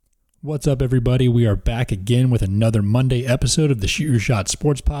What's up, everybody? We are back again with another Monday episode of the Shoot Your Shot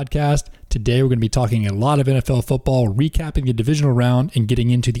Sports Podcast. Today, we're going to be talking a lot of NFL football, recapping the divisional round, and getting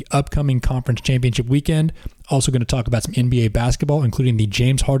into the upcoming conference championship weekend. Also going to talk about some NBA basketball, including the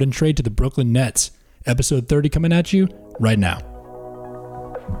James Harden trade to the Brooklyn Nets. Episode 30 coming at you right now.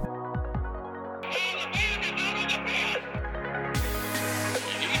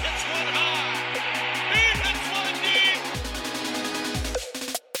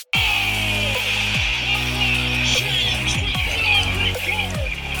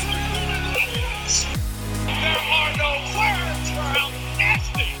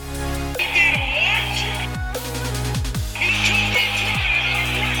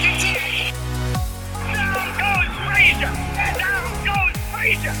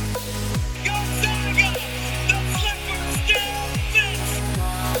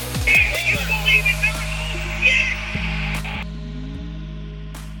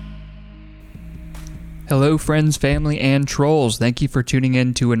 Hello, friends, family, and trolls. Thank you for tuning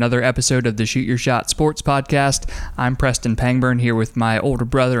in to another episode of the Shoot Your Shot Sports Podcast. I'm Preston Pangburn here with my older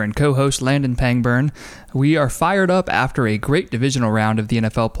brother and co-host Landon Pangburn. We are fired up after a great divisional round of the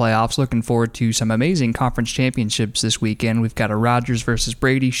NFL playoffs. Looking forward to some amazing conference championships this weekend. We've got a Rodgers versus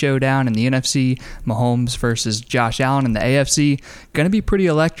Brady showdown in the NFC, Mahomes versus Josh Allen in the AFC. Going to be pretty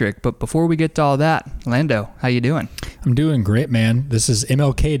electric, but before we get to all that, Lando, how you doing? I'm doing great, man. This is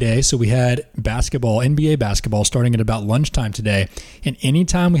MLK Day, so we had basketball, NBA basketball, starting at about lunchtime today. And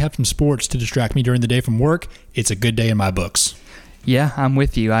anytime we have some sports to distract me during the day from work, it's a good day in my books. Yeah, I'm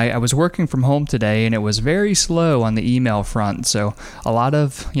with you. I was working from home today, and it was very slow on the email front. So a lot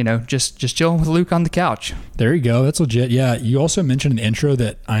of, just chilling with Luke on the couch. There you go. That's legit. Yeah, you also mentioned in the intro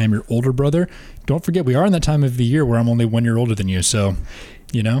that I am your older brother. Don't forget, we are in that time of the year where I'm only 1 year older than you, so...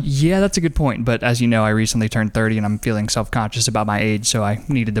 Yeah, that's a good point. But as you know, I recently turned 30 and I'm feeling self-conscious about my age, so I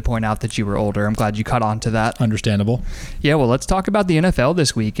needed to point out that you were older. I'm glad you caught on to that. Understandable. Yeah, well, let's talk about the NFL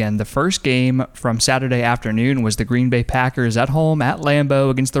this weekend. The first game from Saturday afternoon was the Green Bay Packers at home at Lambeau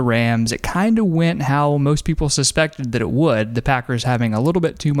against the Rams. It kind of went how most people suspected that it would. The Packers having a little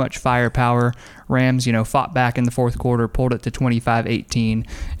bit too much firepower. Rams, fought back in the fourth quarter, pulled it to 25-18,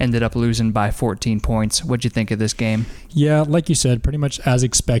 ended up losing by 14 points. What'd you think of this game? Yeah, like you said, pretty much as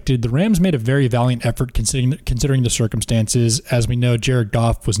expected. The Rams made a very valiant effort considering the circumstances. As we know, Jared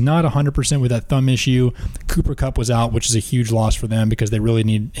Goff was not 100% with that thumb issue. Cooper Kupp was out, which is a huge loss for them because they really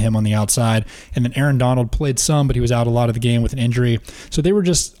need him on the outside. And then Aaron Donald played some, but he was out a lot of the game with an injury. So they were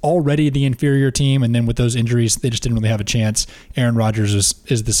just already the inferior team, and then with those injuries, they just didn't really have a chance. Aaron Rodgers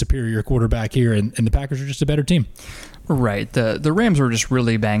is the superior quarterback here, and the Packers are just a better team. Right. The Rams were just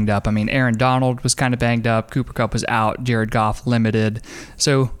really banged up. I mean, Aaron Donald was kind of banged up. Cooper Kupp was out. Jared Goff limited.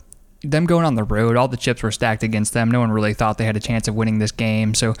 So them going on the road, all the chips were stacked against them. No one really thought they had a chance of winning this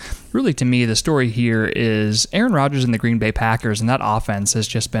game. So really, to me, the story here is Aaron Rodgers and the Green Bay Packers, and that offense has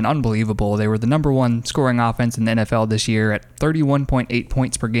just been unbelievable. They were the number one scoring offense in the NFL this year at 31.8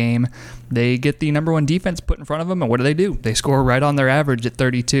 points per game. They get the number one defense put in front of them, and what do? They score right on their average at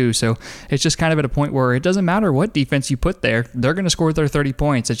 32. So it's just kind of at a point where it doesn't matter what defense you put there. They're going to score their 30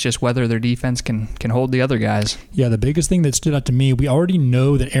 points. It's just whether their defense can hold the other guys. Yeah, the biggest thing that stood out to me, we already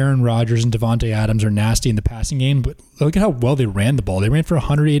know that Aaron Rodgers and Devontae Adams are nasty in the passing game, but look at how well they ran the ball. They ran for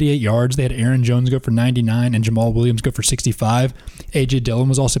 188 yards. They had Aaron Jones go for 99 and Jamal Williams go for 65. A.J. Dillon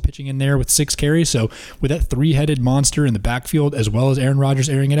was also pitching in there with 6 carries. So with that three-headed monster in the backfield, as well as Aaron Rodgers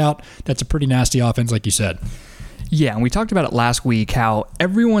airing it out, that's a pretty nasty offense, like you said. Yeah, and we talked about it last week, how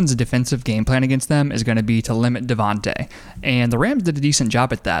everyone's defensive game plan against them is going to be to limit Devontae. And the Rams did a decent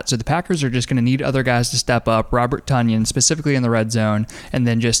job at that. So the Packers are just going to need other guys to step up, Robert Tonyan, specifically in the red zone, and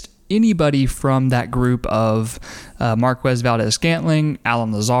then just anybody from that group of Marquez Valdes-Scantling,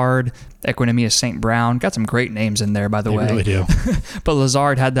 Alan Lazard, Equanimeous St. Brown. Got some great names in there, by the way. They really do. But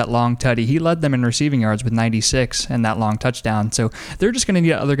Lazard had that long tutty. He led them in receiving yards with 96 and that long touchdown. So they're just going to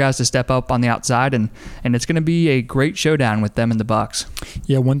need other guys to step up on the outside, and it's going to be a great showdown with them and the Bucs.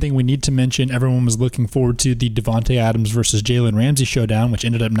 Yeah, one thing we need to mention, everyone was looking forward to the Devontae Adams versus Jalen Ramsey showdown, which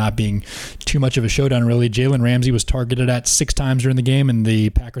ended up not being too much of a showdown, really. Jalen Ramsey was targeted at 6 times during the game, and the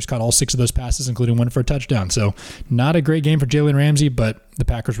Packers caught all 6 of those passes, including one for a touchdown. So not a great game for Jalen Ramsey, but the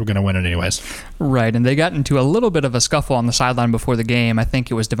Packers were going to win it anyways. Right, and they got into a little bit of a scuffle on the sideline before the game. I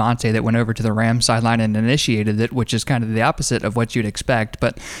think it was Devontae that went over to the Rams sideline and initiated it, which is kind of the opposite of what you'd expect.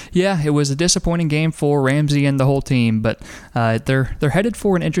 But yeah, it was a disappointing game for Ramsey and the whole team, but they're headed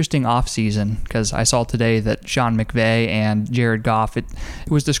for an interesting offseason, because I saw today that Sean McVay and Jared Goff, it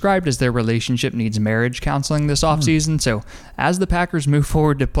was described as their relationship needs marriage counseling this offseason. So as the Packers move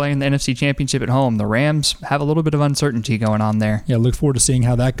forward to playing the NFC Championship at home, the Rams have a little bit of uncertainty going on there. Yeah, look forward to seeing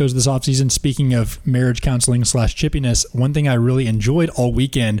how that goes this offseason. Speaking of marriage counseling / chippiness, one thing I really enjoyed all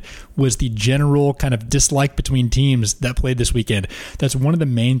weekend was the general kind of dislike between teams that played this weekend. That's one of the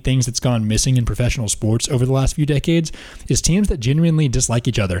main things that's gone missing in professional sports over the last few decades is teams that genuinely dislike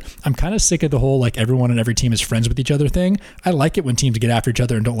each other. I'm kind of sick of the whole like everyone on every team is friends with each other thing. I like it when teams get after each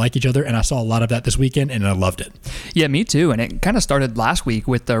other and don't like each other, and I saw a lot of that this weekend, and I loved it. Yeah, me too. And it kind of started last week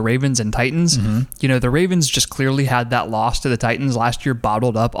with the Ravens and Titans. You know, the Ravens just clearly had that loss to the Titans last year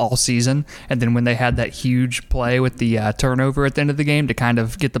bottled up all season, and then when they had that huge play with the turnover at the end of the game to kind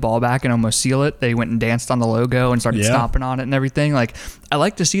of get the ball back and almost seal it, they went and danced on the logo and started stomping on it and everything. Like, I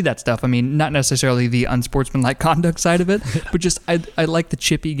like to see that stuff. I mean, not necessarily the unsportsmanlike conduct side of it, but just I like the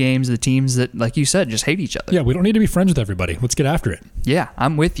chippy games, the teams that, like you said, just hate each other. Yeah, we don't need to be friends with everybody. Let's get after it. Yeah,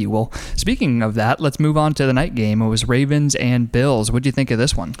 I'm with you. Well, speaking of that, let's move on to the night game. It was Ravens and Bills. What do you think of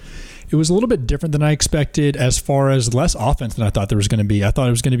this one? It was a little bit different than I expected as far as less offense than I thought there was going to be. I thought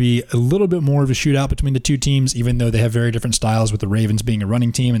it was going to be a little bit more of a shootout between the two teams, even though they have very different styles, with the Ravens being a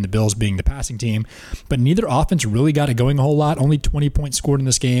running team and the Bills being the passing team. But neither offense really got it going a whole lot. Only 20 points scored in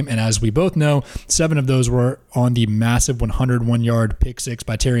this game. And as we both know, 7 of those were on the massive 101-yard pick six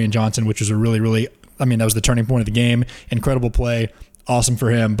by Terrion Johnson, which was a really, that was the turning point of the game. Incredible play. Awesome for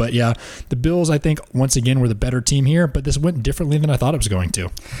him. But yeah, the Bills, I think, once again, were the better team here, but this went differently than I thought it was going to.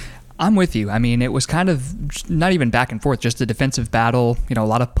 I'm with you. I mean, it was kind of not even back and forth, just a defensive battle, a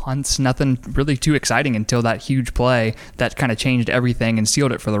lot of punts, nothing really too exciting until that huge play that kind of changed everything and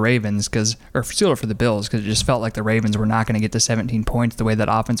sealed it for the Ravens, or sealed it for the Bills, because it just felt like the Ravens were not going to get to 17 points the way that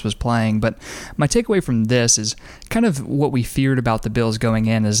offense was playing. But my takeaway from this is kind of what we feared about the Bills going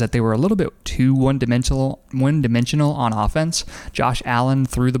in, is that they were a little bit too one-dimensional on offense. Josh Allen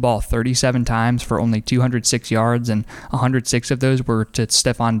threw the ball 37 times for only 206 yards, and 106 of those were to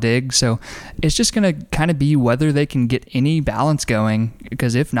Stephon Diggs. So it's just going to kind of be whether they can get any balance going,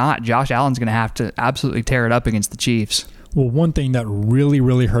 because if not, Josh Allen's going to have to absolutely tear it up against the Chiefs. Well, one thing that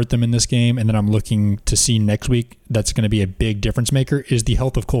really hurt them in this game, and that I'm looking to see next week that's going to be a big difference maker, is the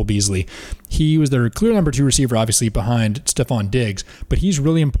health of Cole Beasley. He was their clear number 2 receiver, obviously, behind Stephon Diggs, but he's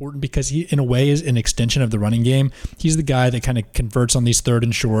really important because he, in a way, is an extension of the running game. He's the guy that kind of converts on these third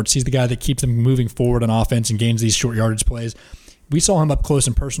and shorts. He's the guy that keeps them moving forward on offense and gains these short yardage plays. We saw him up close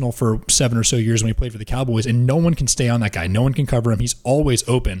and personal for 7 or so years when he played for the Cowboys, and no one can stay on that guy. No one can cover him. He's always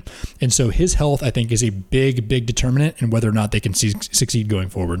open. And so his health, I think, is a big determinant in whether or not they can succeed going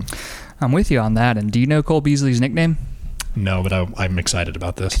forward. I'm with you on that. And do you know Cole Beasley's nickname? No, but I'm excited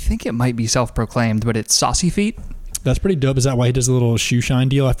about this. I think it might be self-proclaimed, but it's Saucy Feet. That's pretty dope. Is that why he does a little shoe shine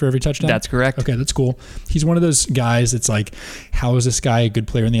deal after every touchdown? That's correct. Okay, that's cool. He's one of those guys that's like, how is this guy a good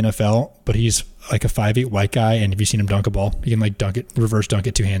player in the NFL? But he's like a 5'8" white guy, and have you seen him dunk a ball? He can like reverse dunk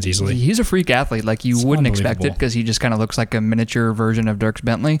it 2 hands easily. He's a freak athlete. Like, you wouldn't expect it, because he just kind of looks like a miniature version of Dierks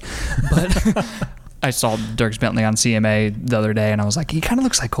Bentley. But I saw Dierks Bentley on CMA the other day, and I was like, he kind of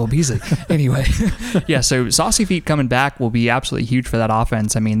looks like Cole Beasley. Anyway, yeah, so Saucy Feet coming back will be absolutely huge for that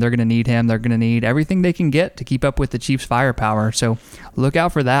offense. I mean, they're going to need him. They're going to need everything they can get to keep up with the Chiefs' firepower. So look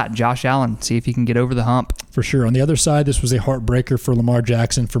out for that. Josh Allen, see if he can get over the hump. For sure. On the other side, this was a heartbreaker for Lamar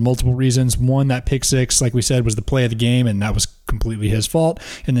Jackson for multiple reasons. One, that pick six, like we said, was the play of the game, and that was completely his fault.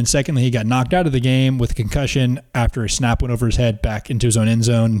 And then secondly, he got knocked out of the game with a concussion after a snap went over his head back into his own end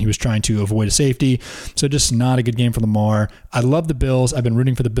zone, and he was trying to avoid a safety. So just not a good game for Lamar. I love the Bills. I've been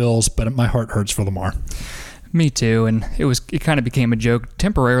rooting for the Bills, but my heart hurts for Lamar. Me too, and it kind of became a joke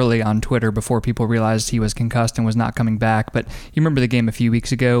temporarily on Twitter before people realized he was concussed and was not coming back. But you remember the game a few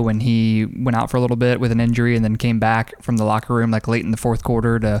weeks ago when he went out for a little bit with an injury and then came back from the locker room like late in the fourth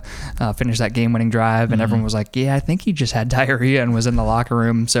quarter to finish that game-winning drive, and everyone was like, yeah, I think he just had diarrhea and was in the locker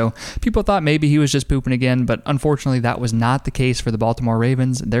room. So people thought maybe he was just pooping again, but unfortunately that was not the case for the Baltimore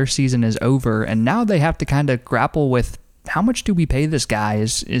Ravens. Their season is over, and now they have to kind of grapple with, how much do we pay this guy?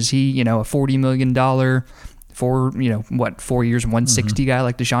 Is he, a $40 million for 4 years, 160 guy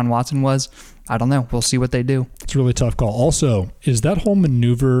like Deshaun Watson was? I don't know. We'll see what they do. It's a really tough call. Also, is that whole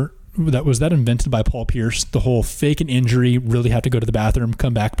maneuver was that invented by Paul Pierce? The whole fake an injury, really have to go to the bathroom,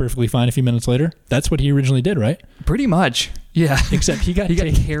 come back perfectly fine a few minutes later? That's what he originally did, right? Pretty much. Yeah. Except he got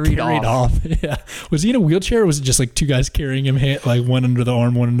carried off. Yeah. Was he in a wheelchair, or was it just like 2 guys carrying him, like one under the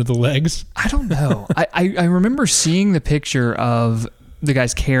arm, one under the legs? I don't know. I remember seeing the picture of the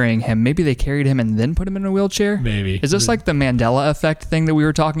guys carrying him. Maybe they carried him and then put him in a wheelchair? Maybe. Is this like the Mandela effect thing that we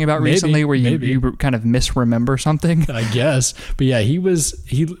were talking about recently, where you kind of misremember something? I guess. But yeah,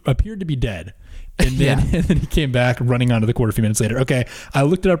 he appeared to be dead. And then, and then he came back running onto the court a few minutes later. Okay, I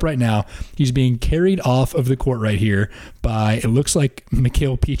looked it up right now. He's being carried off of the court right here by, it looks like,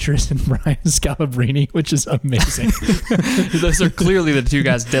 Mikhail Petrus and Brian Scalabrine, which is amazing. Those are clearly the two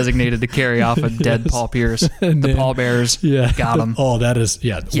guys designated to carry off a dead Paul Pierce. And the then, pallbearers got him. Oh, that is,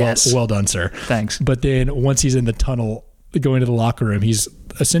 Yes. well done, sir. Thanks. But then once he's in the tunnel going to the locker room, he's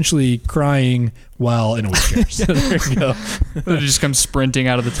essentially crying while in a wheelchair. So there you go. He just comes sprinting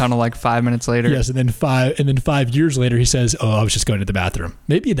out of the tunnel like 5 minutes later. Yes, and then 5 years later he says, "Oh, I was just going to the bathroom."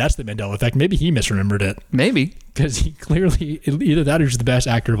 Maybe that's the Mandela effect. Maybe he misremembered it. Maybe. Because he clearly, either that or he's the best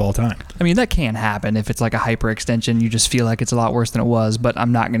actor of all time. I mean, that can happen if it's like a hyperextension. You just feel like it's a lot worse than it was, but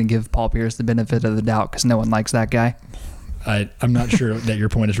I'm not going to give Paul Pierce the benefit of the doubt because no one likes that guy. I'm not sure that your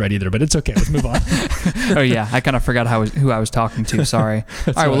point is right either, but it's okay. Let's move on. Oh yeah, I kind of forgot who I was talking to. Sorry.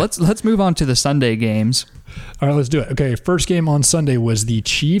 All right, well let's move on to the Sunday games. All right, let's do it. Okay, first game on Sunday was the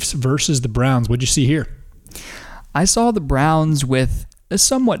Chiefs versus the Browns. What'd you see here? I saw the Browns with a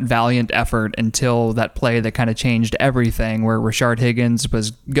somewhat valiant effort until that play that kind of changed everything, where Rashard Higgins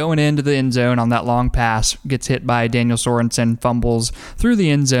was going into the end zone on that long pass, gets hit by Daniel Sorensen, fumbles through the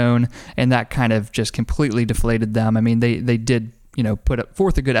end zone, and that kind of just completely deflated them. I mean, they did, put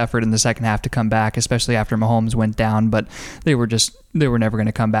forth a good effort in the second half to come back, especially after Mahomes went down, but they were never going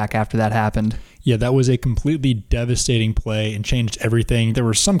to come back after that happened. Yeah, that was a completely devastating play and changed everything. There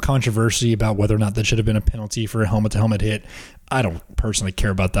was some controversy about whether or not that should have been a penalty for a helmet-to-helmet hit. I don't personally care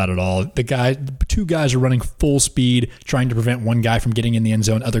about that at all. Two guys are running full speed, trying to prevent one guy from getting in the end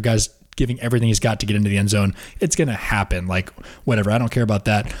zone. Other guys giving everything he's got to get into the end zone. It's going to happen. Like, whatever. I don't care about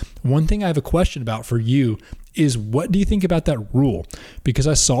that. One thing I have a question about for you is, what do you think about that rule? Because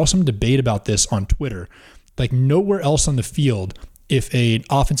I saw some debate about this on Twitter. Like, nowhere else on the field, if an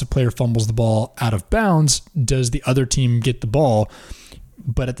offensive player fumbles the ball out of bounds, does the other team get the ball?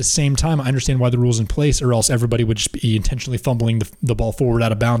 But at the same time, I understand why the rule's in place, or else everybody would just be intentionally fumbling the ball forward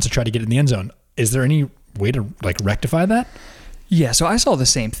out of bounds to try to get it in the end zone. Is there any way to rectify that? Yeah, so I saw the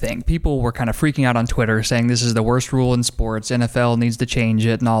same thing. People were kind of freaking out on Twitter saying this is the worst rule in sports. NFL needs to change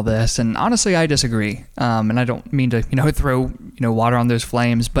it and all this. And honestly, I disagree. And I don't mean to, throw, water on those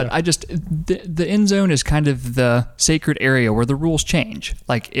flames, but yeah. The end zone is kind of the sacred area where the rules change.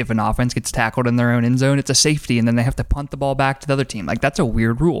 Like, if an offense gets tackled in their own end zone, it's a safety, and then they have to punt the ball back to the other team. Like, that's a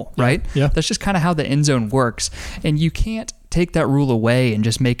weird rule, right? Yeah. That's just kind of how the end zone works. And you can't take that rule away and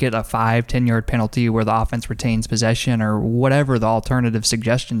just make it a 5-10 yard penalty where the offense retains possession or whatever the alternative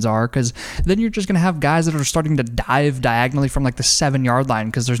suggestions are, because then you're just going to have guys that are starting to dive diagonally from like the 7 yard line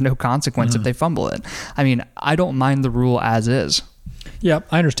because there's no consequence if they fumble it. I mean, I don't mind the rule as is. Yeah,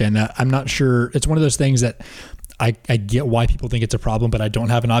 I understand that. I'm not sure. It's one of those things that I get why people think it's a problem, but I don't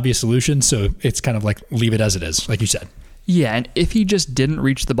have an obvious solution. So it's kind of like, leave it as it is, like you said. Yeah, and if he just didn't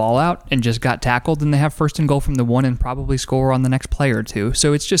reach the ball out and just got tackled, then they have first and goal from the 1 and probably score on the next play or two.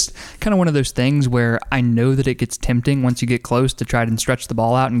 So it's just kind of one of those things where I know that it gets tempting once you get close to try and stretch the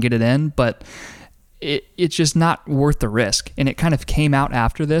ball out and get it in, but it's just not worth the risk. And it kind of came out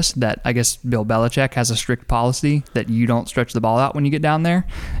after this that I guess Bill Belichick has a strict policy that you don't stretch the ball out when you get down there.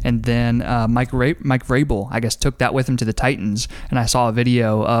 And then Mike Vrabel, I guess, took that with him to the Titans. And I saw a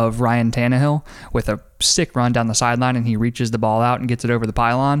video of Ryan Tannehill with a sick run down the sideline, and he reaches the ball out and gets it over the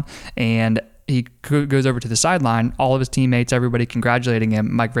pylon. And he goes over to the sideline, all of his teammates, everybody congratulating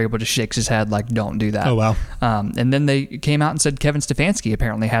him. Mike Vrabel just shakes his head like, don't do that. Oh, wow. And then they came out and said Kevin Stefanski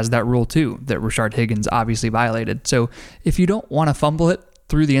apparently has that rule too, that Rashard Higgins obviously violated. So if you don't want to fumble it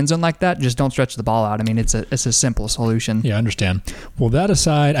through the end zone like that, just don't stretch the ball out. I mean, it's a simple solution. Yeah, I understand. Well, that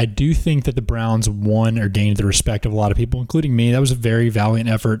aside, I do think that the Browns won or gained the respect of a lot of people, including me. That was a very valiant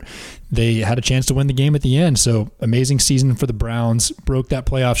effort. They had a chance to win the game at the end. So amazing season for the Browns. Broke that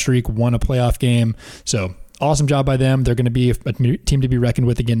playoff streak, won a playoff game. So awesome job by them. They're going to be a team to be reckoned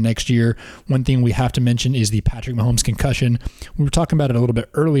with again next year. One thing we have to mention is the Patrick Mahomes concussion. We were talking about it a little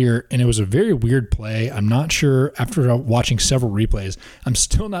bit earlier, and it was a very weird play. I'm not sure, after watching several replays, I'm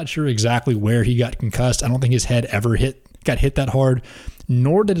still not sure exactly where he got concussed. I don't think his head ever got hit that hard,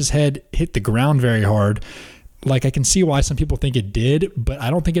 nor did his head hit the ground very hard. Like, I can see why some people think it did, but I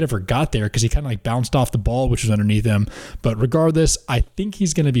don't think it ever got there because he kind of like bounced off the ball, which was underneath him. But regardless, I think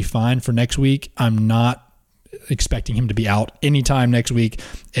he's going to be fine for next week. I'm not expecting him to be out anytime next week,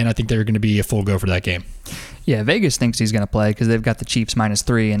 and I think they're going to be a full go for that game. Yeah, Vegas thinks he's going to play because they've got the Chiefs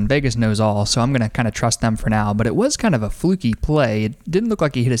 -3, and Vegas knows all, so I'm going to kind of trust them for now. But it was kind of a fluky play. It didn't look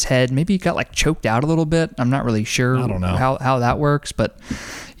like he hit his head. Maybe he got like choked out a little bit. I'm not really sure I don't know how that works, but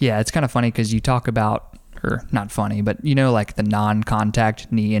yeah, it's kind of funny because you talk about or not funny, but like the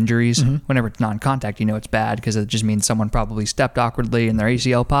non-contact knee injuries. Whenever it's non-contact, it's bad because it just means someone probably stepped awkwardly and their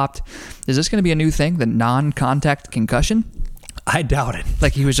ACL popped. Is this going to be a new thing, the non-contact concussion? I doubt it.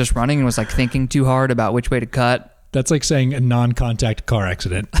 Like he was just running and was like thinking too hard about which way to cut. That's like saying a non-contact car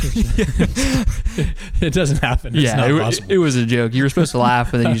accident. It doesn't happen. It's not possible. It was a joke. You were supposed to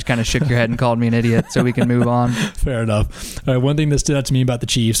laugh, and then you just kind of shook your head and called me an idiot so we can move on. Fair enough. All right, one thing that stood out to me about the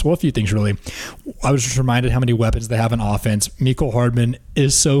Chiefs, well, a few things really. I was just reminded how many weapons they have on offense. Mecole Hardman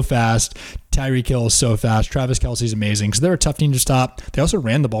is so fast. Tyreek Hill is so fast. Travis Kelce's amazing. So they're a tough team to stop. They also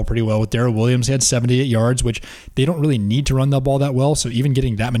ran the ball pretty well with Darrell Williams. He had 78 yards, which they don't really need to run the ball that well. So even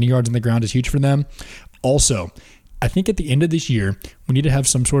getting that many yards on the ground is huge for them. Also, I think at the end of this year, we need to have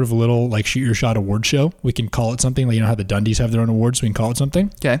some sort of a little like shoot your shot award show. We can call it something like, how the Dundies have their own awards, so we can call it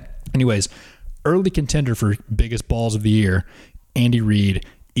something. Okay. Anyways, early contender for biggest balls of the year, Andy Reid,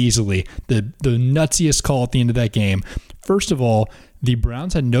 easily. The nutsiest call at the end of that game. First of all, the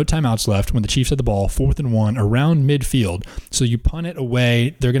Browns had no timeouts left when the Chiefs had the ball, 4th and 1, around midfield. So you punt it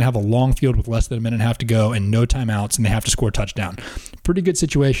away. They're going to have a long field with less than a minute and a half to go and no timeouts, and they have to score a touchdown. Pretty good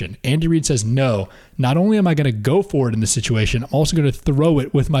situation. Andy Reid says, no, not only am I going to go for it in this situation, I'm also going to throw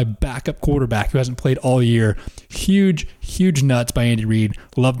it with my backup quarterback who hasn't played all year. Huge, huge nuts by Andy Reid.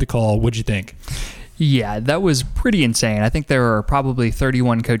 Love the call. What'd you think? Yeah, that was pretty insane. I think there are probably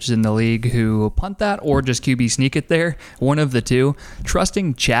 31 coaches in the league who punt that or just QB sneak it there. One of the two.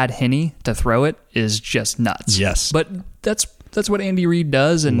 Trusting Chad Henne to throw it is just nuts. Yes. But that's what Andy Reid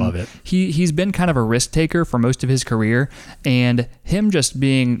does, and love it. He's been kind of a risk taker for most of his career, and him just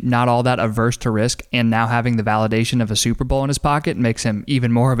being not all that averse to risk and now having the validation of a Super Bowl in his pocket makes him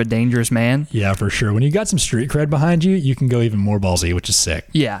even more of a dangerous man. Yeah, for sure. When you got some street cred behind you, you can go even more ballsy, which is sick.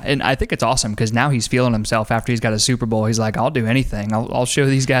 Yeah, and I think it's awesome because now he's feeling himself after he's got a Super Bowl. He's like, I'll do anything. I'll show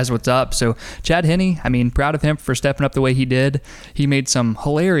these guys what's up. So Chad Henne, proud of him for stepping up the way he did. He made some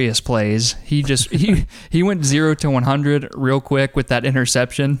hilarious plays. He went 0 to 100 real quick with that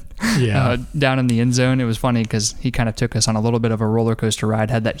interception down in the end zone. It was funny because he kind of took us on a little bit of a roller coaster ride,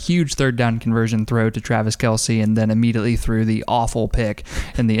 had that huge 3rd down conversion throw to Travis Kelce, and then immediately threw the awful pick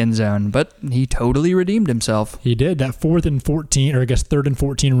in the end zone. But he totally redeemed himself. He did. That 4th and 14, or I guess 3rd and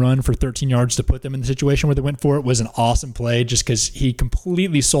 14 run for 13 yards to put them in the situation where they went for it was an awesome play just because he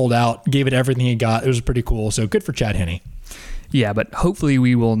completely sold out, gave it everything he got. It was pretty cool. So good for Chad Henne. Yeah, but hopefully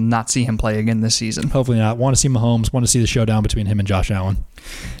we will not see him play again this season. Hopefully not. Want to see Mahomes. Want to see the showdown between him and Josh Allen.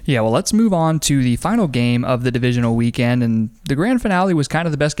 Yeah, well, let's move on to the final game of the divisional weekend, and the grand finale was kind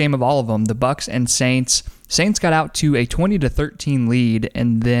of the best game of all of them. The Bucs and Saints. Saints got out to a 20-13 lead,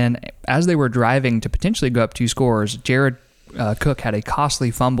 and then as they were driving to potentially go up 2 scores, Jared Cook had a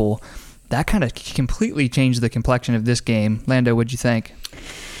costly fumble. That kind of completely changed the complexion of this game. Lando, what'd you think?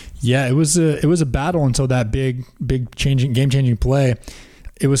 Yeah, it was a battle until that big game-changing play.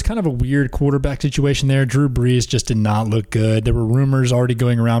 It was kind of a weird quarterback situation there. Drew Brees just did not look good. There were rumors already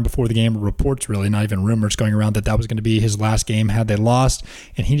going around before the game, reports really, not even rumors going around that was going to be his last game had they lost,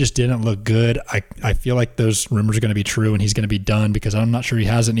 and he just didn't look good. I feel like those rumors are going to be true and he's going to be done because I'm not sure he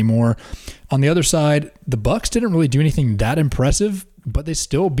has it anymore. On the other side, the Bucs didn't really do anything that impressive, but they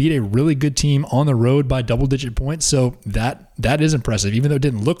still beat a really good team on the road by double-digit points, so that is impressive. Even though it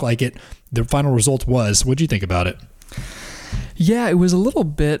didn't look like it, the final result was. What'd you think about it? Yeah, it was a little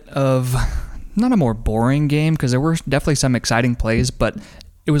bit of, not a more boring game, because there were definitely some exciting plays, but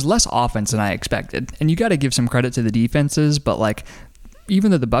it was less offense than I expected. And you got to give some credit to the defenses, but even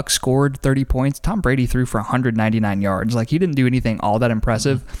though the Bucs scored 30 points, Tom Brady threw for 199 yards. He didn't do anything all that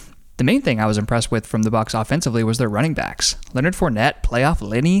impressive. The main thing I was impressed with from the Bucs offensively was their running backs. Leonard Fournette, playoff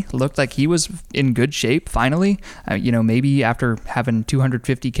Lenny, looked like he was in good shape finally. Maybe after having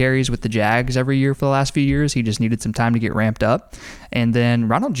 250 carries with the Jags every year for the last few years, he just needed some time to get ramped up. And then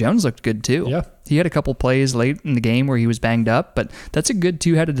Ronald Jones looked good too. Yeah. He had a couple plays late in the game where he was banged up, but that's a good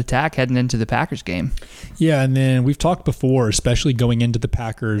two-headed attack heading into the Packers game. Yeah, and then we've talked before, especially going into the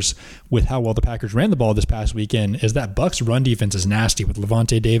Packers with how well the Packers ran the ball this past weekend, is that Bucs run defense is nasty with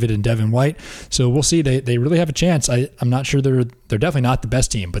Levante David and Devin White. So we'll see. They really have a chance. I'm not sure they're definitely not the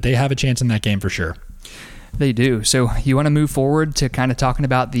best team, but they have a chance in that game for sure. They do. So you want to move forward to kind of talking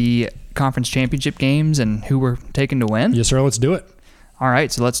about the conference championship games and who we're taking to win? Yes, sir. Let's do it. All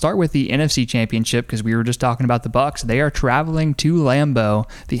right, so let's start with the NFC Championship because we were just talking about the Bucs. They are traveling to Lambeau,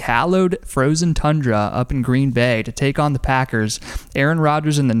 the hallowed frozen tundra up in Green Bay, to take on the Packers. Aaron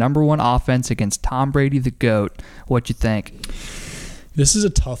Rodgers in the number 1 offense against Tom Brady, the GOAT. What you think? This is a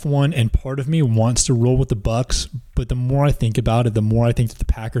tough one, and part of me wants to roll with the Bucs, but the more I think about it, the more I think that the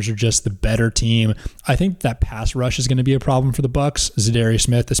Packers are just the better team. I think that pass rush is going to be a problem for the Bucs, Zadarius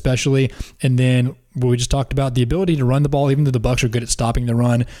Smith especially, and then what we just talked about, the ability to run the ball, even though the Bucs are good at stopping the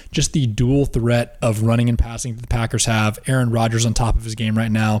run, just the dual threat of running and passing that the Packers have. Aaron Rodgers on top of his game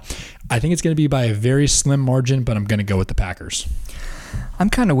right now. I think it's going to be by a very slim margin, but I'm going to go with the Packers. I'm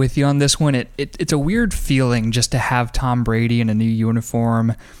kind of with you on this one. It's a weird feeling just to have Tom Brady in a new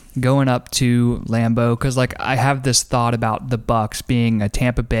uniform going up to Lambeau, because like I have this thought about the Bucs being a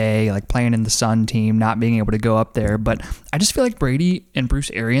Tampa Bay, like playing in the Sun team, not being able to go up there. But I just feel like Brady and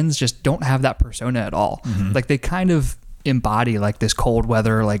Bruce Arians just don't have that persona at all. Mm-hmm. Like they kind of embody like this cold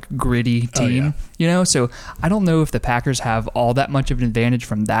weather, like gritty team, you know? So I don't know if the Packers have all that much of an advantage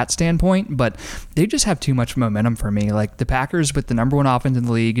from that standpoint, but they just have too much momentum for me. Like the Packers with the number one offense in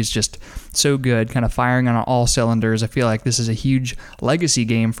the league is just so good, kind of firing on all cylinders. I feel like this is a huge legacy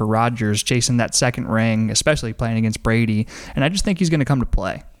game for Rodgers, chasing that second ring, especially playing against Brady. And I just think he's going to come to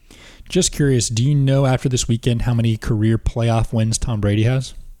play. Just curious, do you know after this weekend how many career playoff wins Tom Brady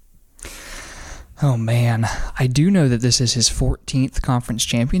has? Oh, man. I do know that this is his 14th conference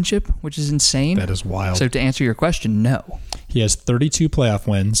championship, which is insane. That is wild. So to answer your question, no. He has 32 playoff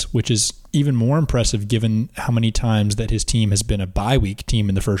wins, which is even more impressive given how many times that his team has been a bye week team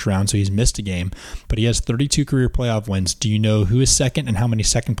in the first round, so he's missed a game. But he has 32 career playoff wins. Do you know who is second and how many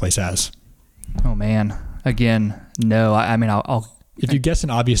second place has? Oh, man. Again, no. I mean, I'll if you guess an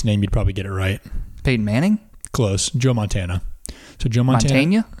obvious name, you'd probably get it right. Peyton Manning? Close. Joe Montana. So Joe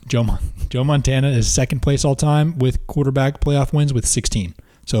Montana. Joe Montana is second place all time with quarterback playoff wins with 16.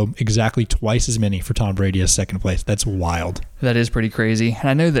 So exactly twice as many for Tom Brady as second place. That's wild. That is pretty crazy. And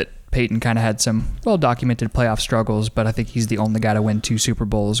I know that Peyton kind of had some well-documented playoff struggles, but I think he's the only guy to win 2 Super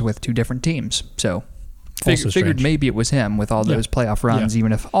Bowls with 2 different teams. So figured maybe it was him with all those playoff runs,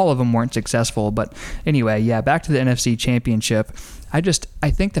 even if all of them weren't successful. But anyway, back to the NFC Championship.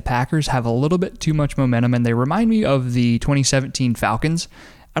 I think the Packers have a little bit too much momentum, and they remind me of the 2017 Falcons.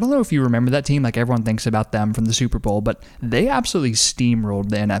 I don't know if you remember that team, like everyone thinks about them from the Super Bowl, but they absolutely steamrolled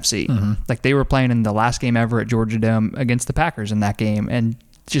the NFC. Mm-hmm. Like they were playing in the last game ever at Georgia Dome against the Packers in that game, and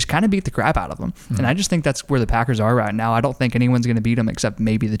just kind of beat the crap out of them. Mm-hmm. And I just think that's where the Packers are right now. I don't think anyone's going to beat them except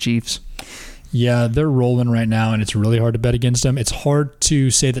maybe the Chiefs. Yeah, they're rolling right now, and it's really hard to bet against them. It's hard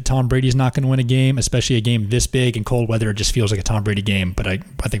to say that Tom Brady's not going to win a game, especially a game this big and cold weather. It just feels like a Tom Brady game, but I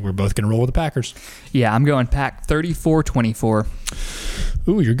think we're both going to roll with the Packers. Yeah, I'm going Pack 34-24.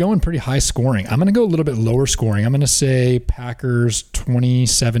 Ooh, you're going pretty high scoring. I'm going to go a little bit lower scoring. I'm going to say Packers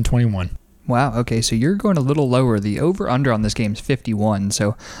 27-21. Wow, okay, so you're going a little lower. The over-under on this game is 51,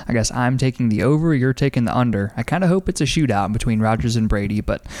 so I guess I'm taking the over, you're taking the under. I kind of hope it's a shootout between Rodgers and Brady,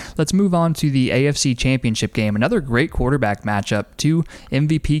 but let's move on to the AFC Championship game. Another great quarterback matchup. 2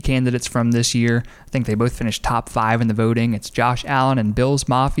 MVP candidates from this year. I think they both finished top 5 in the voting. It's Josh Allen and Bills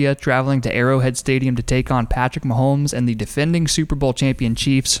Mafia traveling to Arrowhead Stadium to take on Patrick Mahomes and the defending Super Bowl champion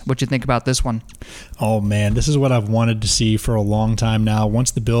Chiefs. What you think about this one? Oh, man, this is what I've wanted to see for a long time now.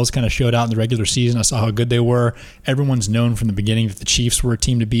 Once the Bills kind of showed out in the regular season, I saw how good they were. Everyone's known from the beginning that the Chiefs were a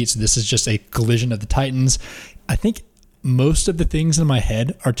team to beat, so this is just a collision of the Titans. I think most of the things in my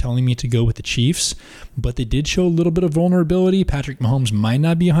head are telling me to go with the Chiefs, but they did show a little bit of vulnerability. Patrick Mahomes might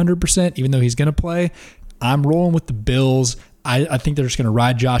not be 100%, even though he's going to play. I'm rolling with the Bills. I think they're just going to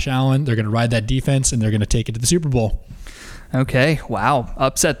ride Josh Allen. They're going to ride that defense, and they're going to take it to the Super Bowl. Okay, wow.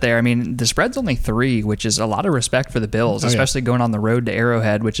 Upset there. I mean, the spread's only 3, which is a lot of respect for the Bills, especially going on the road to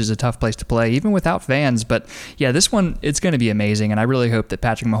Arrowhead, which is a tough place to play, even without fans. But yeah, this one, it's going to be amazing, and I really hope that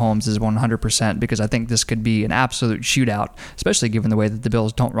Patrick Mahomes is 100% because I think this could be an absolute shootout, especially given the way that the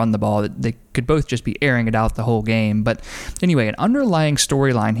Bills don't run the ball. They could both just be airing it out the whole game. But anyway, an underlying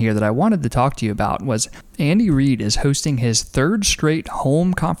storyline here that I wanted to talk to you about was Andy Reid is hosting his 3rd straight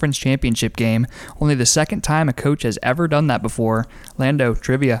home conference championship game, only the 2nd time a coach has ever done that before. Lando,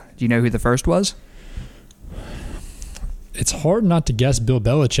 trivia, do you know who the first was? It's hard not to guess Bill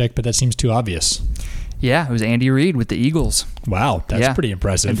Belichick, but that seems too obvious. Yeah, it was Andy Reid with the Eagles. Wow, that's pretty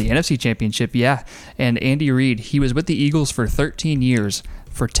impressive. And the NFC Championship, yeah. And Andy Reid, he was with the Eagles for 13 years.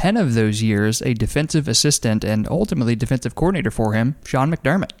 For 10 of those years, a defensive assistant and ultimately defensive coordinator for him, Sean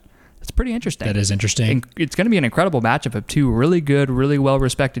McDermott. That's pretty interesting. That is interesting. And it's going to be an incredible matchup of 2 really good, really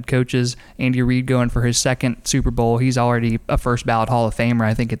well-respected coaches. Andy Reid going for his 2nd Super Bowl. He's already a first-ballot Hall of Famer,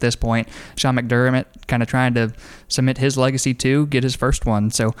 I think, at this point. Sean McDermott kind of trying to cement his legacy, too, get his first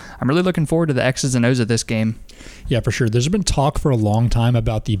one. So I'm really looking forward to the X's and O's of this game. Yeah, for sure. There's been talk for a long time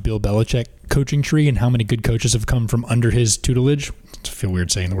about the Bill Belichick coaching tree and how many good coaches have come from under his tutelage. I feel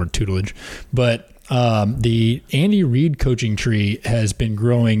weird saying the word tutelage, but The Andy Reid coaching tree has been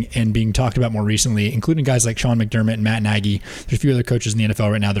growing and being talked about more recently, including guys like Sean McDermott and Matt Nagy. There's a few other coaches in the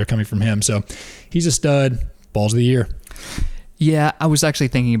NFL right now that are coming from him. So he's a stud. Balls of the year. Yeah, I was actually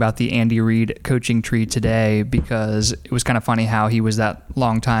thinking about the Andy Reid coaching tree today because it was kind of funny how he was that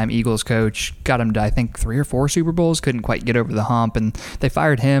longtime Eagles coach, got him to, I think, 3 or 4 Super Bowls, couldn't quite get over the hump, and they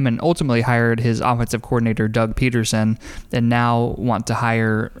fired him and ultimately hired his offensive coordinator, Doug Peterson, and now want to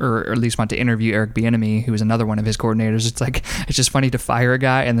hire, or at least want to interview Eric Bieniemy, who was another one of his coordinators. It's just funny to fire a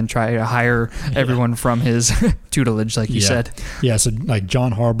guy and then try to hire everyone from his tutelage, like you said. Yeah, so like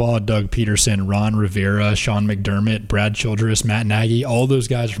John Harbaugh, Doug Peterson, Ron Rivera, Sean McDermott, Brad Childress, Matt Nagy, all those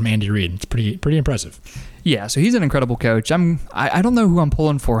guys are from Andy Reid. It's pretty impressive. Yeah, so he's an incredible coach. I don't know who I'm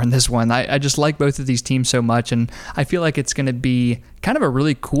pulling for in this one. I just like both of these teams so much, and I feel like it's going to be kind of a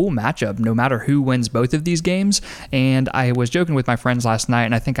really cool matchup no matter who wins both of these games. And I was joking with my friends last night,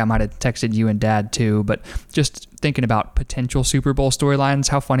 and I think I might have texted you and Dad too, but just thinking about potential Super Bowl storylines,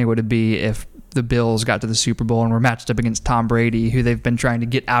 how funny would it be if the Bills got to the Super Bowl and were matched up against Tom Brady, who they've been trying to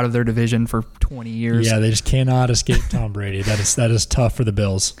get out of their division for 20 years. Yeah, they just cannot escape Tom Brady. That is tough for the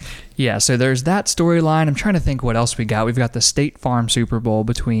Bills. Yeah, so there's that storyline. I'm trying to think what else we got. We've got the State Farm Super Bowl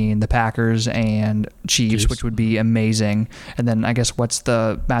between the Packers and Chiefs, which would be amazing. And then I guess what's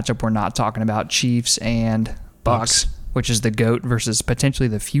the matchup we're not talking about? Chiefs and Bucks, which is the GOAT versus potentially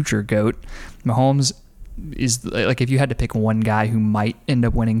the future GOAT. Mahomes is, like, if you had to pick one guy who might end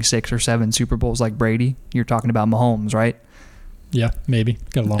up winning 6 or 7 Super Bowls like Brady, you're talking about Mahomes, right? Yeah, maybe.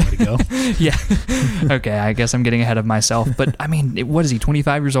 Got a long way to go. Yeah. Okay, I guess I'm getting ahead of myself. But, I mean, what is he,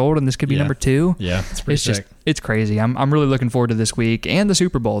 25 years old, and this could be number 2? Yeah, it's pretty sick. It's crazy. I'm really looking forward to this week and the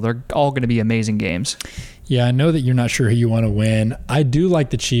Super Bowl. They're all going to be amazing games. Yeah, I know that you're not sure who you want to win. I do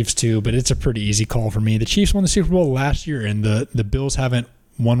like the Chiefs, too, but it's a pretty easy call for me. The Chiefs won the Super Bowl last year, and the Bills haven't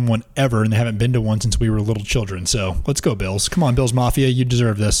won one ever, and they haven't been to one since we were little children. So let's go, Bills. Come on, Bills Mafia. You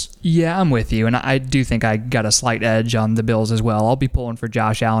deserve this. Yeah, I'm with you, and I do think I got a slight edge on the Bills as well. I'll be pulling for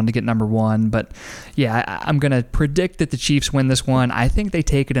Josh Allen to get number 1, but yeah, I'm going to predict that the Chiefs win this one. I think they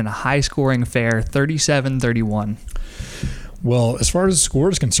take it in a high-scoring affair, 37-31. Well, as far as the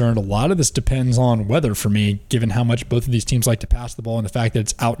score is concerned, a lot of this depends on weather for me, given how much both of these teams like to pass the ball and the fact that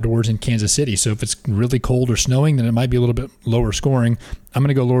it's outdoors in Kansas City. So if it's really cold or snowing, then it might be a little bit lower scoring. I'm going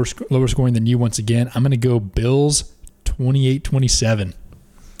to go lower scoring than you once again. I'm going to go Bills 28-27.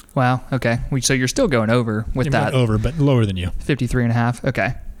 Wow, okay. So you're still going over with that. Over, but lower than you. 53.5,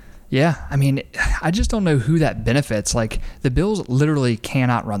 okay. Yeah, I mean, I just don't know who that benefits. Like, the Bills literally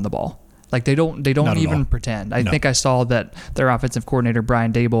cannot run the ball. Like, they don't even pretend. I think I saw that their offensive coordinator,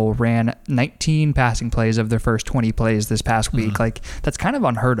 Brian Daboll, ran 19 passing plays of their first 20 plays this past week. Like, that's kind of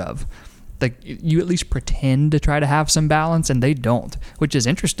unheard of. Like, you at least pretend to try to have some balance, and they don't, which is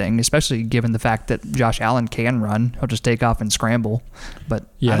interesting, especially given the fact that Josh Allen can run. He'll just take off and scramble. But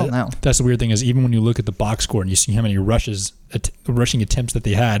yeah, I don't know. That's the weird thing is even when you look at the box score and you see how many rushing attempts that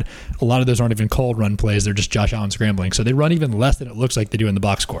they had, a lot of those aren't even called run plays. They're just Josh Allen scrambling. So they run even less than it looks like they do in the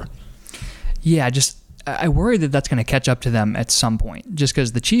box score. Yeah, I worry that that's going to catch up to them at some point, just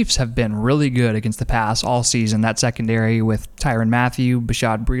because the Chiefs have been really good against the pass all season. That secondary with Tyrann Mathieu,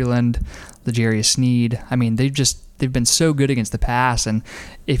 Bashaud Breeland, L'Jarius Sneed. I mean, they've been so good against the pass, and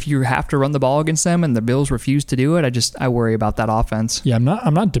if you have to run the ball against them and the Bills refuse to do it, I worry about that offense. Yeah,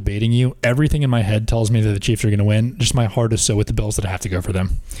 I'm not debating you. Everything in my head tells me that the Chiefs are going to win. Just my heart is so with the Bills that I have to go for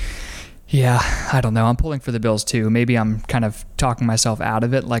them. Yeah, I don't know. I'm pulling for the Bills too. Maybe I'm kind of talking myself out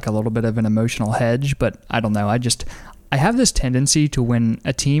of it, like a little bit of an emotional hedge, but I don't know. I have this tendency to when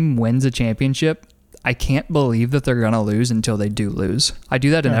a team wins a championship, I can't believe that they're going to lose until they do lose. I do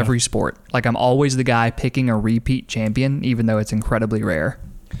that in every sport. Like, I'm always the guy picking a repeat champion, even though it's incredibly rare.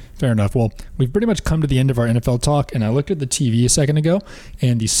 Fair enough. Well, we've pretty much come to the end of our NFL talk, and I looked at the TV a second ago,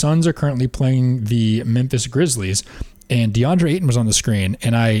 and the Suns are currently playing the Memphis Grizzlies. And DeAndre Ayton was on the screen,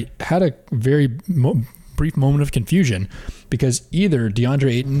 and I had a very brief moment of confusion because either DeAndre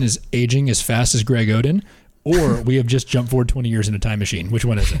Ayton is aging as fast as Greg Oden, or we have just jumped forward 20 years in a time machine. Which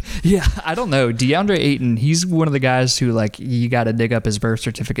one is it? Yeah, I don't know. DeAndre Ayton, he's one of the guys who, like, you got to dig up his birth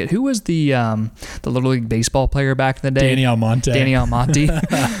certificate. Who was the Little League baseball player back in the day? Danny Almonte.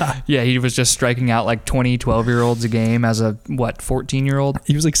 Yeah, he was just striking out like 20, 12-year-olds a game as a, 14-year-old?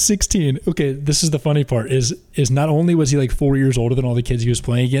 He was like 16. Okay, this is the funny part, is not only was he like 4 years older than all the kids he was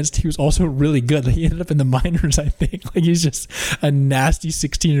playing against, he was also really good. Like, he ended up in the minors, I think. Like, he's just a nasty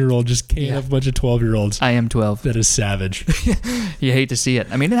 16-year-old just can't have a bunch of 12-year-olds. I am 12. That is savage. You hate to see it.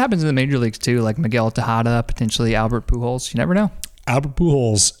 I mean, it happens in the major leagues too, like Miguel Tejada, potentially Albert Pujols. You never know. Albert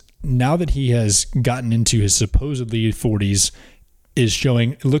Pujols, now that he has gotten into his supposedly 40s, is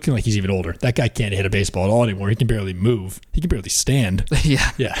looking like he's even older. That guy can't hit a baseball at all anymore. He can barely move. He can barely stand.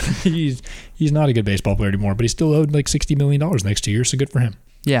 Yeah. Yeah. He's not a good baseball player anymore, but he's still owed like $60 million next year, so good for him.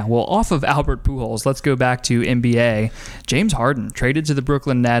 Yeah, well, off of Albert Pujols, let's go back to NBA. James Harden traded to the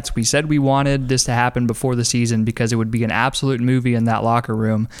Brooklyn Nets. We said we wanted this to happen before the season because it would be an absolute movie in that locker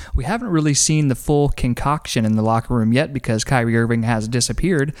room. We haven't really seen the full concoction in the locker room yet because Kyrie Irving has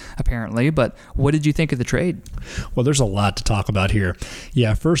disappeared, apparently. But what did you think of the trade? Well, there's a lot to talk about here.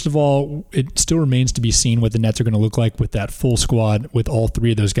 Yeah, first of all, it still remains to be seen what the Nets are going to look like with that full squad, with all three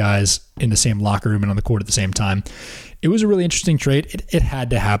of those guys in the same locker room and on the court at the same time. It was a really interesting trade. It had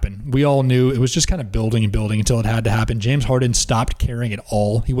to happen. We all knew it was just kind of building and building until it had to happen. James Harden stopped caring at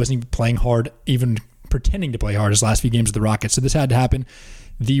all. He wasn't even playing hard, even pretending to play hard his last few games with the Rockets. So this had to happen.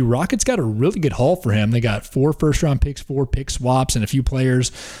 The Rockets got a really good haul for him. They got 4 first-round picks, 4 pick swaps, and a few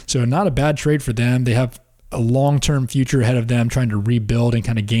players. So not a bad trade for them. They have a long-term future ahead of them trying to rebuild and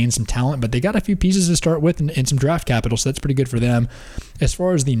kind of gain some talent, but they got a few pieces to start with and some draft capital, so that's pretty good for them. As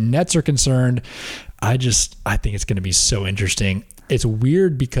far as the Nets are concerned, I think it's going to be so interesting. It's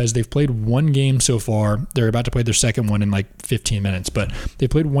weird because they've played one game so far. They're about to play their second one in like 15 minutes, but they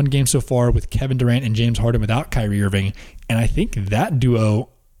played one game so far with Kevin Durant and James Harden without Kyrie Irving, and I think that duo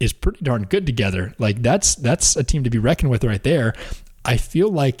is pretty darn good together. Like that's a team to be reckoned with right there. I feel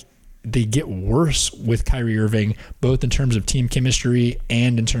like they get worse with Kyrie Irving, both in terms of team chemistry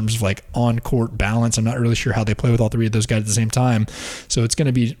and in terms of like on-court balance. I'm not really sure how they play with all three of those guys at the same time. So it's going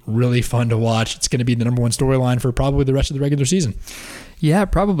to be really fun to watch. It's going to be the number one storyline for probably the rest of the regular season. Yeah,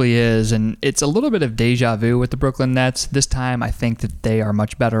 it probably is, and it's a little bit of deja vu with the Brooklyn Nets. This time, I think that they are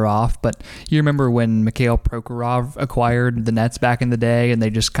much better off, but you remember when Mikhail Prokhorov acquired the Nets back in the day, and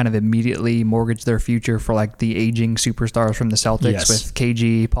they just kind of immediately mortgaged their future for like the aging superstars from the Celtics with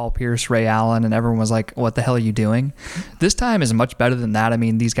KG, Paul Pierce, Ray Allen, and everyone was like, what the hell are you doing? This time is much better than that. I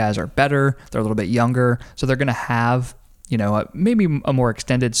mean, these guys are better, they're a little bit younger, so they're going to have, maybe a more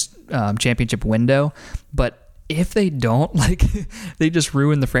extended championship window, but if they don't, they just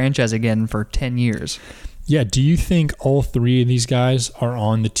ruin the franchise again for 10 years. Yeah. Do you think all three of these guys are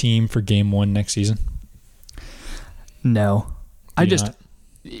on the team for game 1 next season? No.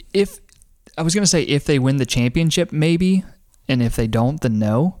 If they win the championship, maybe, and if they don't, then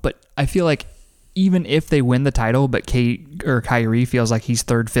no. But I feel like even if they win the title, but Kyrie feels like he's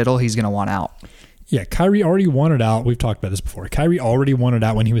third fiddle, he's going to want out. Yeah, Kyrie already wanted out. We've talked about this before. Kyrie already wanted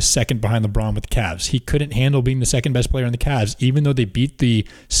out when he was second behind LeBron with the Cavs. He couldn't handle being the second best player on the Cavs, even though they beat the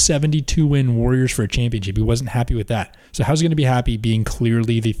 72-win Warriors for a championship. He wasn't happy with that. So how's he going to be happy being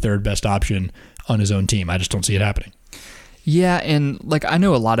clearly the third best option on his own team? I just don't see it happening. Yeah, and I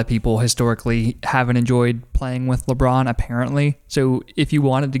know a lot of people historically haven't enjoyed playing with LeBron, apparently. So if you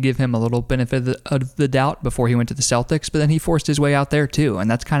wanted to give him a little benefit of the doubt before he went to the Celtics, but then he forced his way out there too, and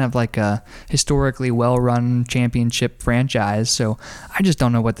that's kind of like a historically well-run championship franchise. So I just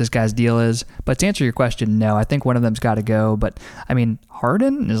don't know what this guy's deal is. But to answer your question, no, I think one of them's got to go. But I mean,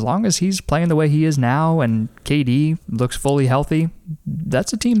 Harden, as long as he's playing the way he is now and KD looks fully healthy,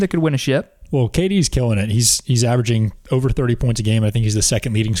 that's a team that could win a ship. Well, KD's killing it. He's averaging over 30 points a game. I think he's the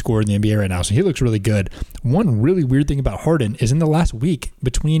second leading scorer in the NBA right now, so he looks really good. One really weird thing about Harden is in the last week,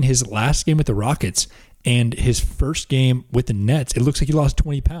 between his last game with the Rockets and his first game with the Nets, it looks like he lost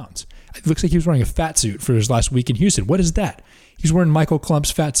 20 pounds. It looks like he was wearing a fat suit for his last week in Houston. What is that? He's wearing Michael Klump's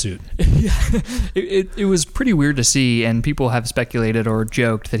fat suit. It was pretty weird to see, and people have speculated or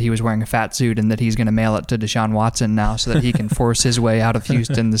joked that he was wearing a fat suit and that he's going to mail it to Deshaun Watson now so that he can force his way out of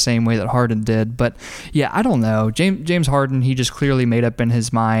Houston the same way that Harden did. But yeah, I don't know. James Harden, he just clearly made up in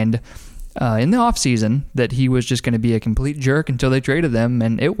his mind in the offseason that he was just going to be a complete jerk until they traded them,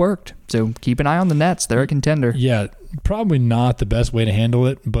 and it worked. So keep an eye on the Nets. They're a contender. Yeah, probably not the best way to handle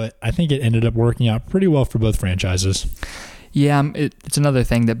it, but I think it ended up working out pretty well for both franchises. Yeah, it's another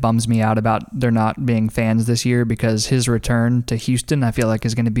thing that bums me out about there not being fans this year, because his return to Houston, I feel like,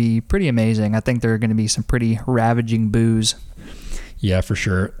 is going to be pretty amazing. I think there are going to be some pretty ravaging boos. Yeah, for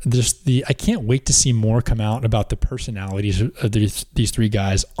sure. I can't wait to see more come out about the personalities of these three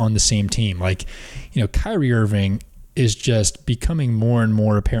guys on the same team. Kyrie Irving is just becoming more and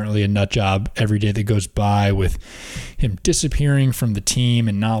more apparently a nut job every day that goes by, with him disappearing from the team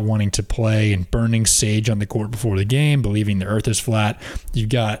and not wanting to play and burning sage on the court before the game, believing the earth is flat. You've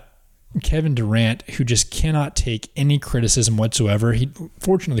got Kevin Durant, who just cannot take any criticism whatsoever.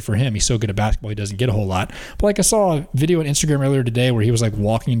 Fortunately for him, he's so good at basketball, he doesn't get a whole lot. But like I saw a video on Instagram earlier today where he was like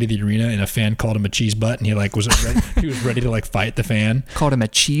walking into the arena and a fan called him a cheese butt, and he like was ready, he was ready to like fight the fan. Called him a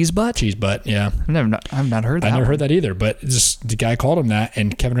cheese butt? Cheese butt, yeah. I've not heard that. I never heard that either, but just the guy called him that,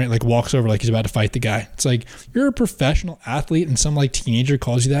 and Kevin Durant like walks over like he's about to fight the guy. It's like, you're a professional athlete and some like teenager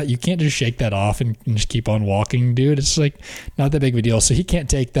calls you that. You can't just shake that off and just keep on walking, dude. It's like not that big of a deal. So he can't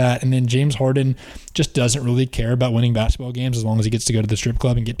take that. And then James Harden just doesn't really care about winning basketball games as long as he gets to go to the strip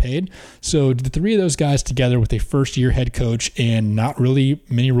club and get paid. So the three of those guys together with a first-year head coach and not really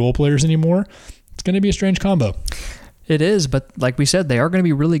many role players anymore, it's going to be a strange combo. It is, but like we said, they are going to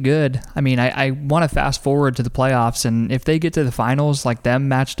be really good. I mean, I want to fast forward to the playoffs, and if they get to the finals, like them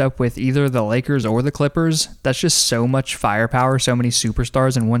matched up with either the Lakers or the Clippers, that's just so much firepower, so many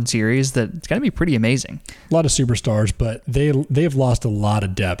superstars in one series that it's going to be pretty amazing. A lot of superstars, but they've lost a lot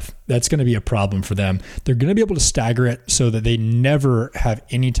of depth. That's going to be a problem for them. They're going to be able to stagger it so that they never have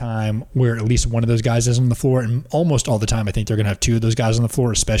any time where at least one of those guys is on the floor, and almost all the time I think they're going to have two of those guys on the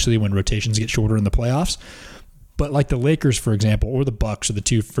floor, especially when rotations get shorter in the playoffs. But like the Lakers, for example, or the Bucks are the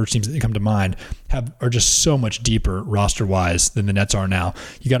two first teams that come to mind, are just so much deeper roster-wise than the Nets are now.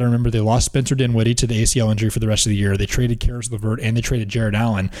 You got to remember they lost Spencer Dinwiddie to the ACL injury for the rest of the year. They traded Karis LeVert and they traded Jared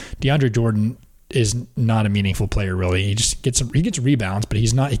Allen. DeAndre Jordan is not a meaningful player, really. He just gets rebounds, but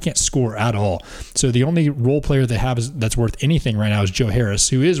he can't score at all. So the only role player they have that's worth anything right now is Joe Harris,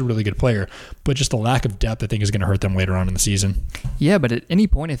 who is a really good player, but just the lack of depth I think is going to hurt them later on in the season. Yeah, but at any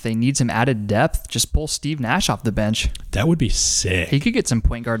point if they need some added depth, just pull Steve Nash off the bench. That would be sick. He could get some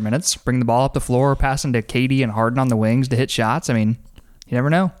point guard minutes, bring the ball up the floor, pass into KD and Harden on the wings to hit shots. I mean, you never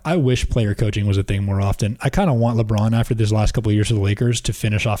know. I wish player coaching was a thing more often. I kind of want LeBron after this last couple of years for the Lakers to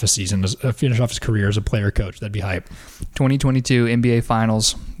finish off his career as a player coach. That'd be hype. 2022 NBA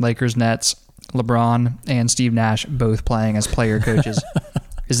Finals, Lakers, Nets, LeBron and Steve Nash both playing as player coaches.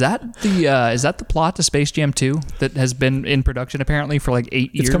 Is that the plot to Space Jam 2 that has been in production apparently for like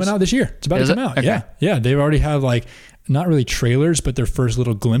 8 years? It's coming out this year. It's about to come out. Okay. Yeah. They've already have like not really trailers, but their first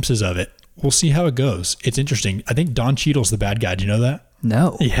little glimpses of it. We'll see how it goes. It's interesting. I think Don Cheadle's the bad guy. Do you know that?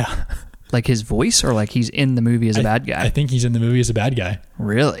 No. Yeah. Like his voice, or like he's in the movie as a bad guy? I think he's in the movie as a bad guy.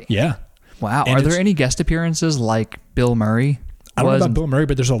 Really? Yeah. Wow. And are there any guest appearances like Bill Murray? I don't know about Bill Murray,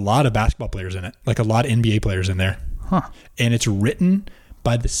 but there's a lot of basketball players in it. Like a lot of NBA players in there. Huh. And it's written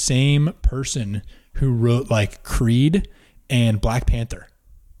by the same person who wrote like Creed and Black Panther.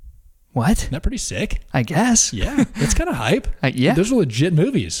 What? Isn't that pretty sick? I guess. Yeah. That's kind of hype. Yeah. Those are legit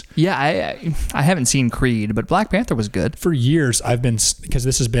movies. Yeah. I haven't seen Creed, but Black Panther was good. For years, because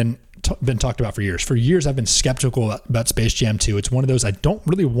this has been talked about for years. For years, I've been skeptical about Space Jam 2. It's one of those I don't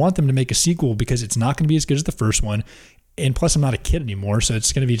really want them to make a sequel because it's not going to be as good as the first one. And plus, I'm not a kid anymore, so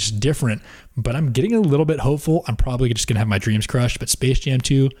it's going to be just different. But I'm getting a little bit hopeful. I'm probably just going to have my dreams crushed. But Space Jam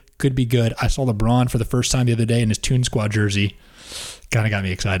 2 could be good. I saw LeBron for the first time the other day in his Toon Squad jersey. Kind of got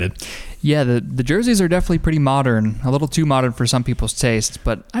me excited. Yeah, the jerseys are definitely pretty modern, a little too modern for some people's tastes,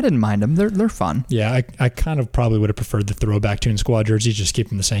 but I didn't mind them. They're fun. Yeah, I kind of probably would have preferred the throwback Toon Squad jerseys, just keep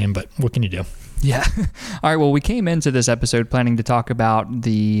them the same, but what can you do? Yeah. All right, well, we came into this episode planning to talk about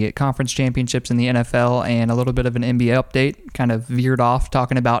the conference championships in the NFL and a little bit of an NBA update, kind of veered off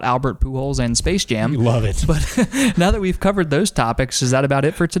talking about Albert Pujols and Space Jam. Love it. But now that we've covered those topics, is that about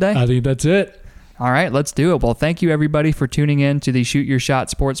it for today? I think that's it. All right, let's do it. Well, thank you, everybody, for tuning in to the Shoot Your Shot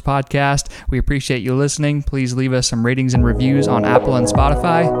Sports Podcast. We appreciate you listening. Please leave us some ratings and reviews on Apple and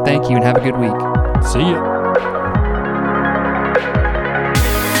Spotify. Thank you, and have a good week. See ya.